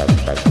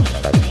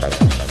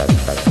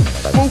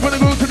 Move when I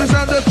go to the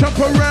sound of jump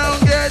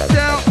around, get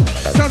down.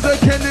 Sounds of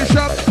Kenny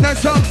Shop,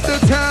 that's up the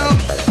town.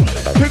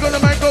 Pick on the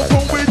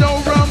microphone, we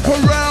don't rump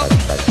around.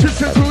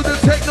 Listen to the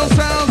techno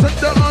sounds at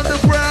the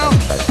underground.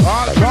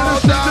 Calm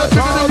down,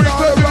 calm down.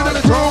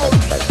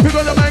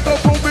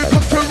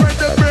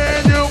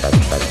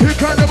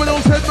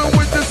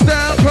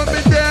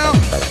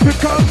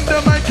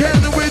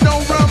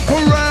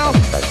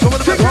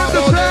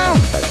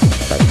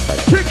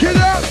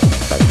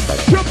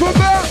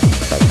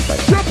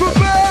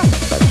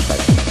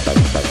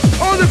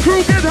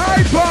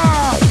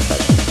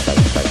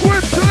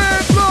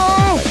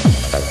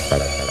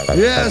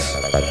 Yes,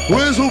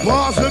 whistle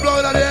pass the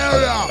blood in the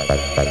area.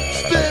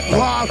 Step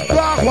pass,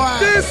 clockwise.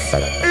 This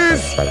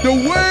is the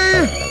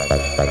way.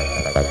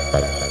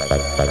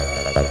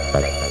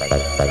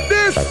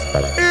 This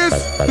is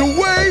the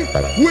way.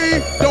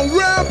 We don't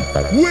rap,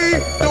 we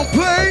don't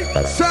play.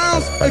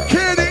 Sounds like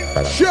Kenny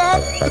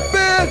Sharp, the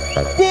bad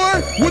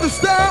boy with the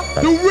style,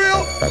 the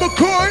real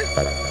McCoy.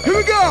 Here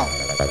we go.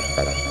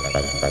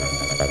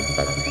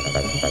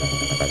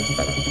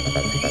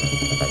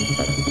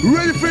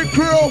 Ready for it,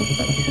 crew?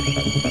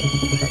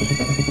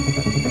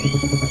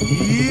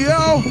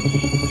 Yo.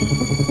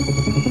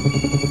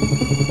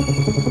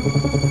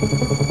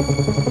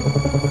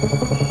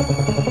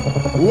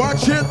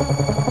 Watch it.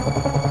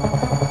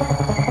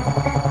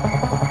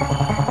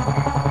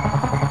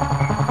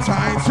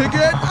 Time to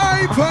get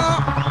hyper.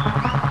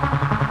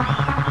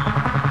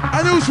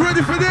 And who's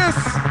ready for this?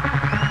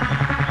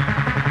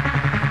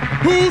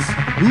 Who's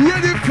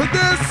ready for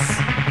this?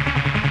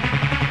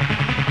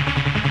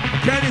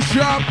 Kenny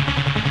Sharp.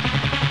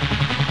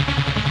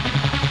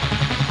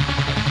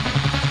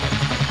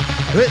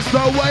 It's the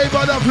wave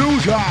of the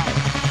future.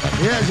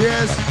 Yes,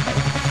 yes.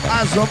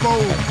 As a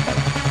move.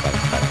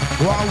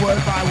 One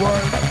word by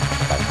word.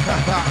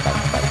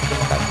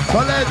 So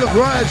let the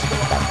grudge.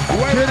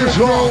 Get it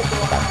on.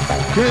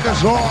 Get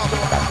it on.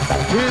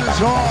 Get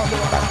it on.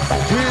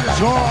 Get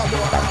it on.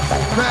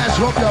 Mash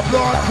up your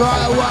blood,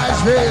 cry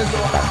wise his.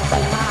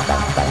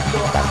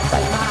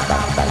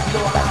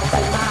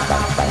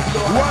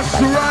 What's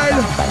the ride?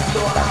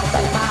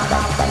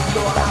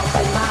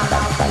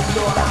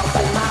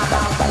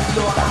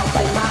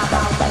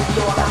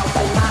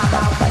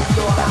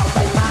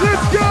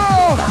 Let's go!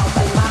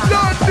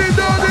 Dundee,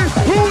 Dundee,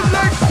 who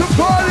likes to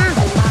party?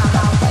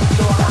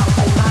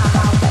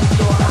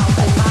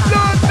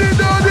 Dundee,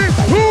 Dundee,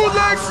 who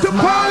likes to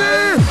party?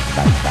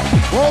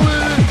 Oh,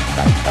 really?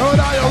 Oh,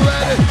 now you're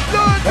ready.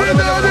 Dundee,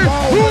 Dundee,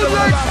 who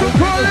likes to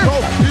party?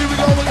 Here we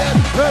go again.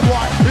 Hey,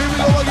 boy. Here we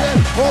go again.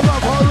 Hold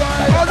up, all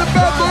right. On the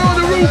bad boy on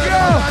the roof,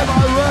 girl.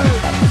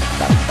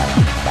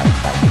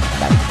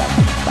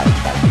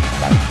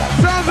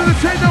 Sounds of the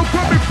techno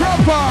coming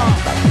proper.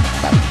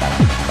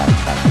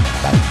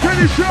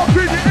 Kenny Sharp in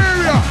the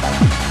area.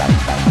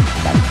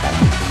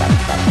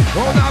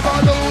 Don't have a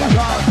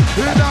illusion.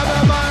 In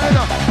my mind.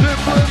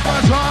 Different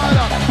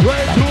persona.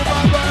 Way to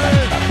my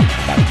brain.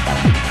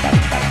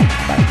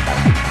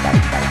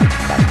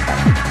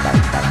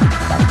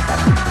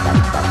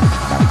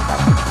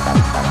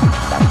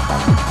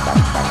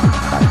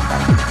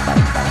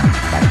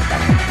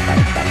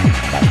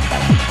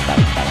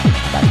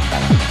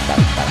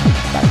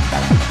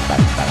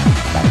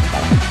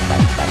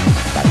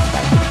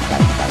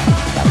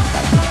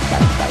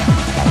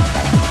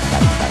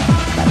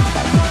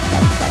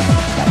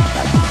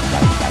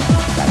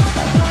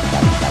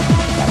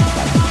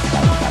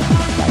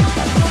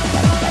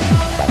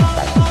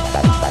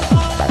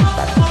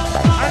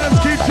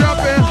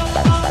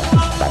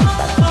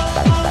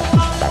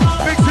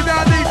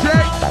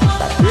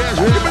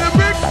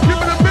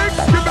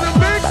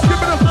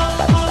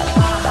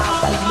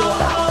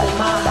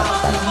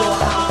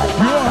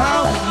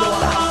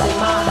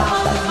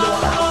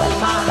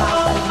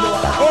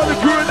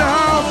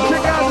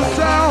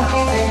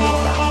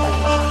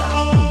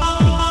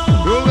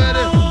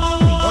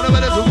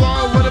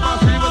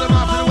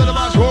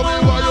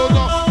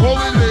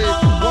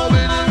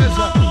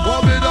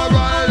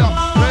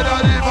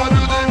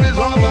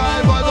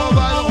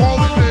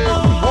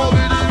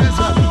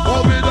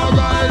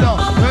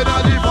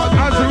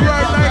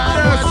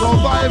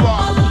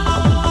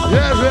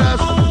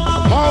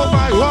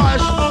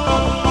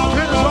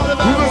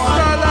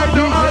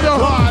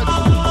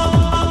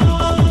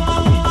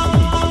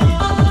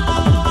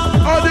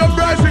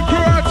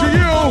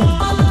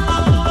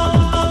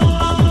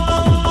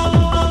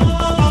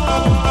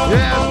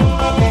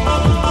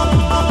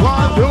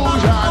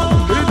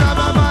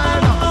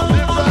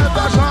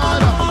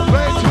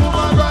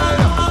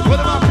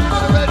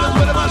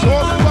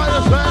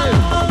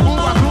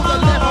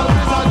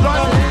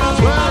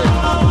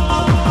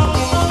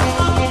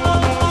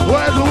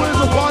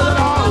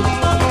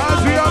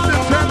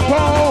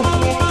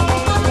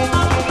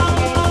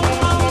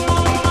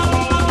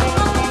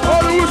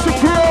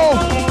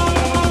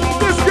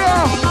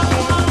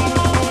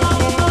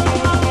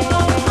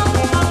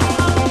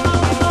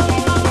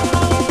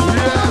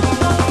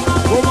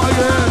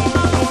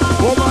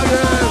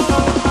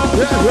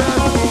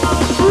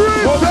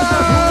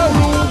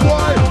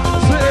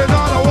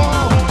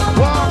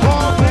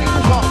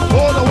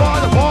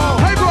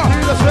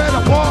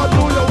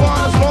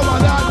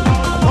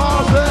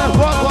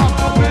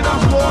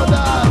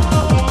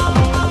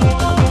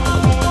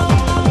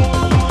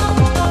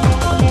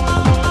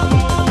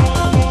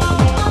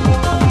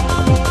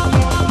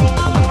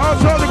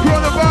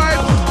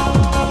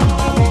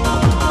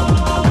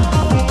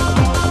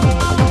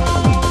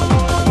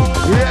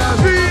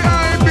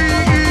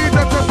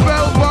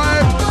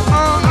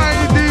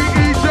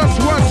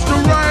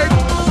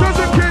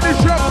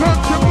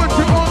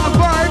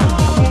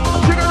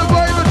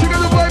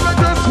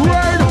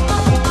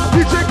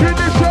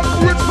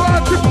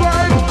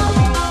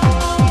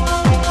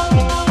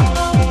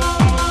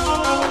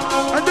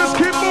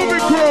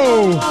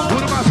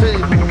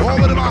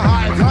 over to my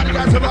height. Trying to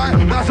get to my,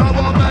 that's how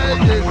I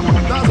make it.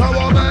 That's how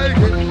I make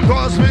it.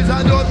 Cause means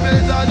I don't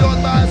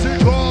pass it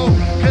through.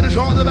 Get it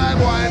on the back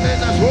wine,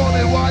 and that's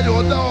only why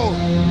you know.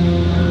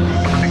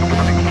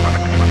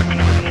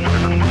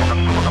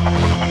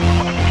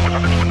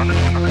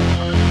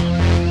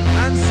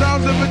 And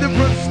sounds of a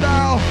different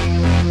style.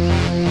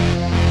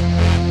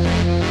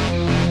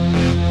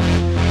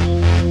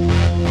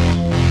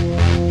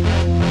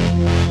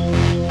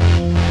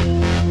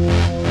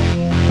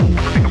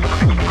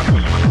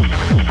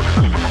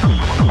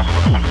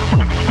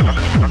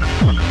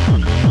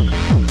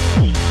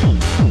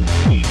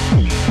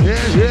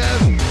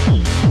 Yes,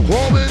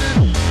 hold me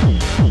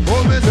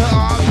to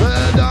our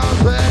bed,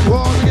 dance,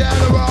 walk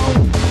together around.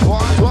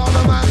 One for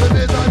the massive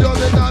is I don't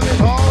think I'm in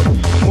home.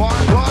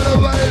 One for the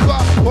wave,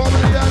 hold me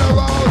together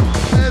around.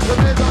 It's a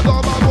bit of my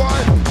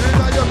boy, it's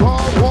like your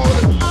palm, hold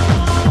it.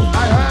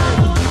 I heard,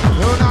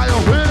 now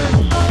you're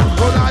winning,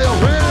 now you're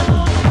winning.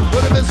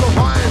 Would have been so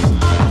fine.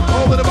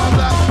 Over the bump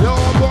left,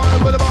 you're born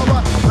with the bump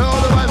right.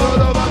 Hold the right,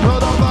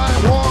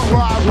 walk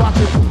right,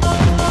 watch it.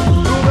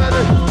 You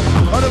ready?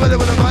 Hold it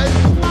with the mic.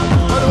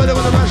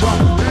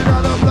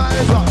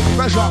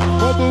 Pressure,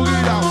 oh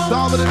boogie down,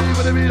 down with the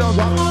beat on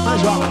top.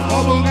 Pressure,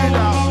 oh boogie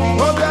down,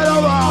 oh get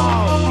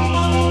around.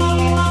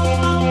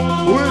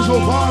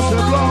 Whistle fast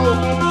and blow.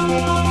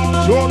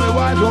 Show me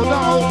why you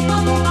know.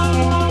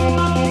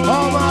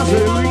 How much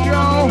here we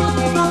go.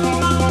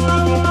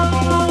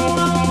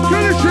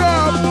 Get it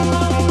sharp.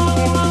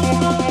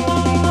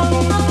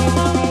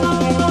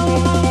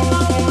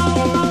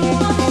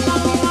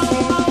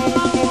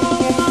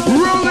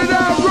 Roll it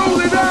out, roll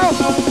it out.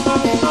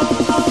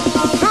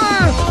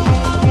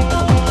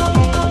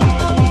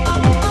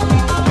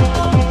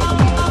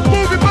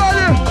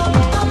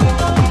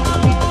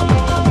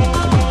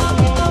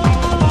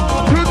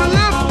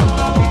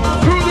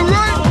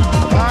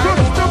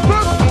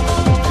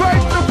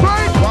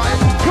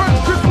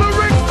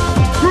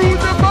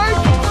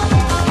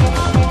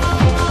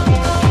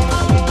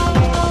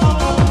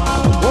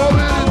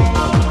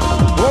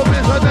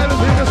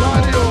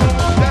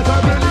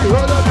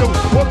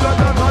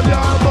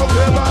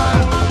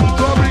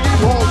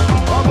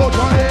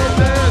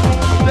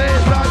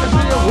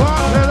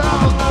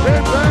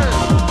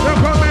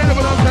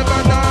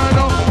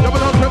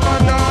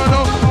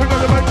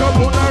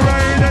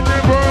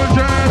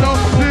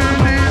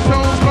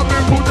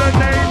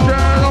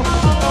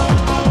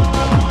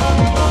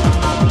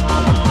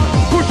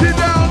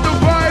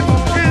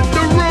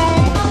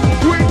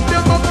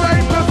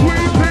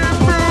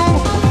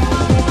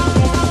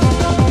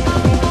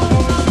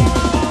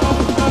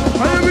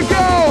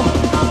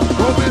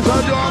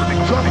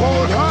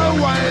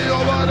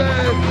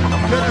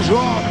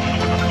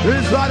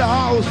 Inside the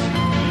house,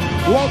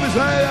 what we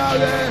say out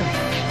there?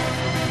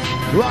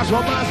 Rush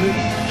on massive.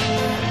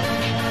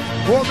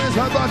 What we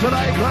say about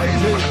like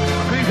crazy.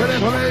 Speaking it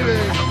for maybe.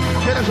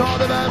 Get us all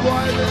the bad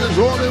boy, this is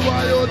only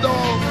why you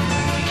know.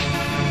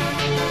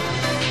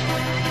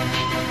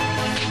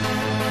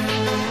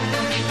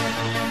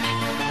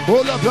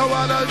 Hold up your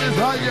one on this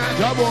high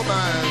trouble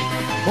man.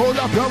 Hold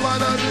up your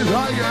one on this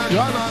high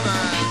trouble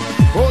man.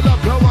 Hold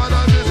up your one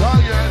on this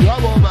high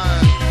trouble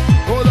man.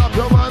 Hold up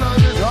your one on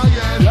this high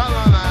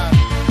trouble man.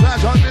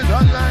 Flash on this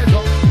sunlight,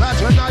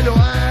 flash on your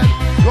head.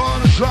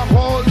 Gonna strap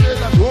hold it,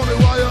 that's only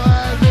why your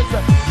head.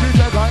 Listen, she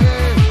take her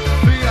A,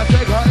 B I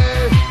take her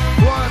A.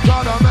 One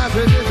thought of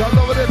messages, all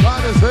over the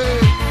fantasy.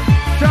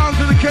 Down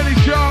to the Kenny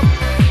shop.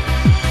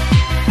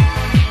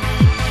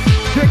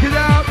 Check it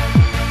out.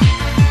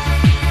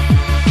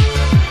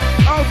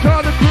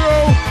 Outside the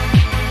crew.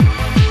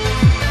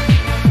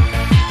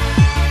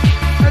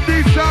 And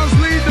these sounds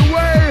lead the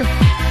way.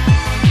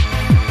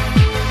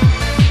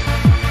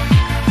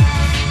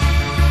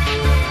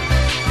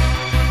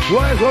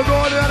 Where's the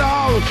door in the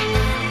house?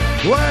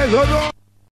 Where's the door?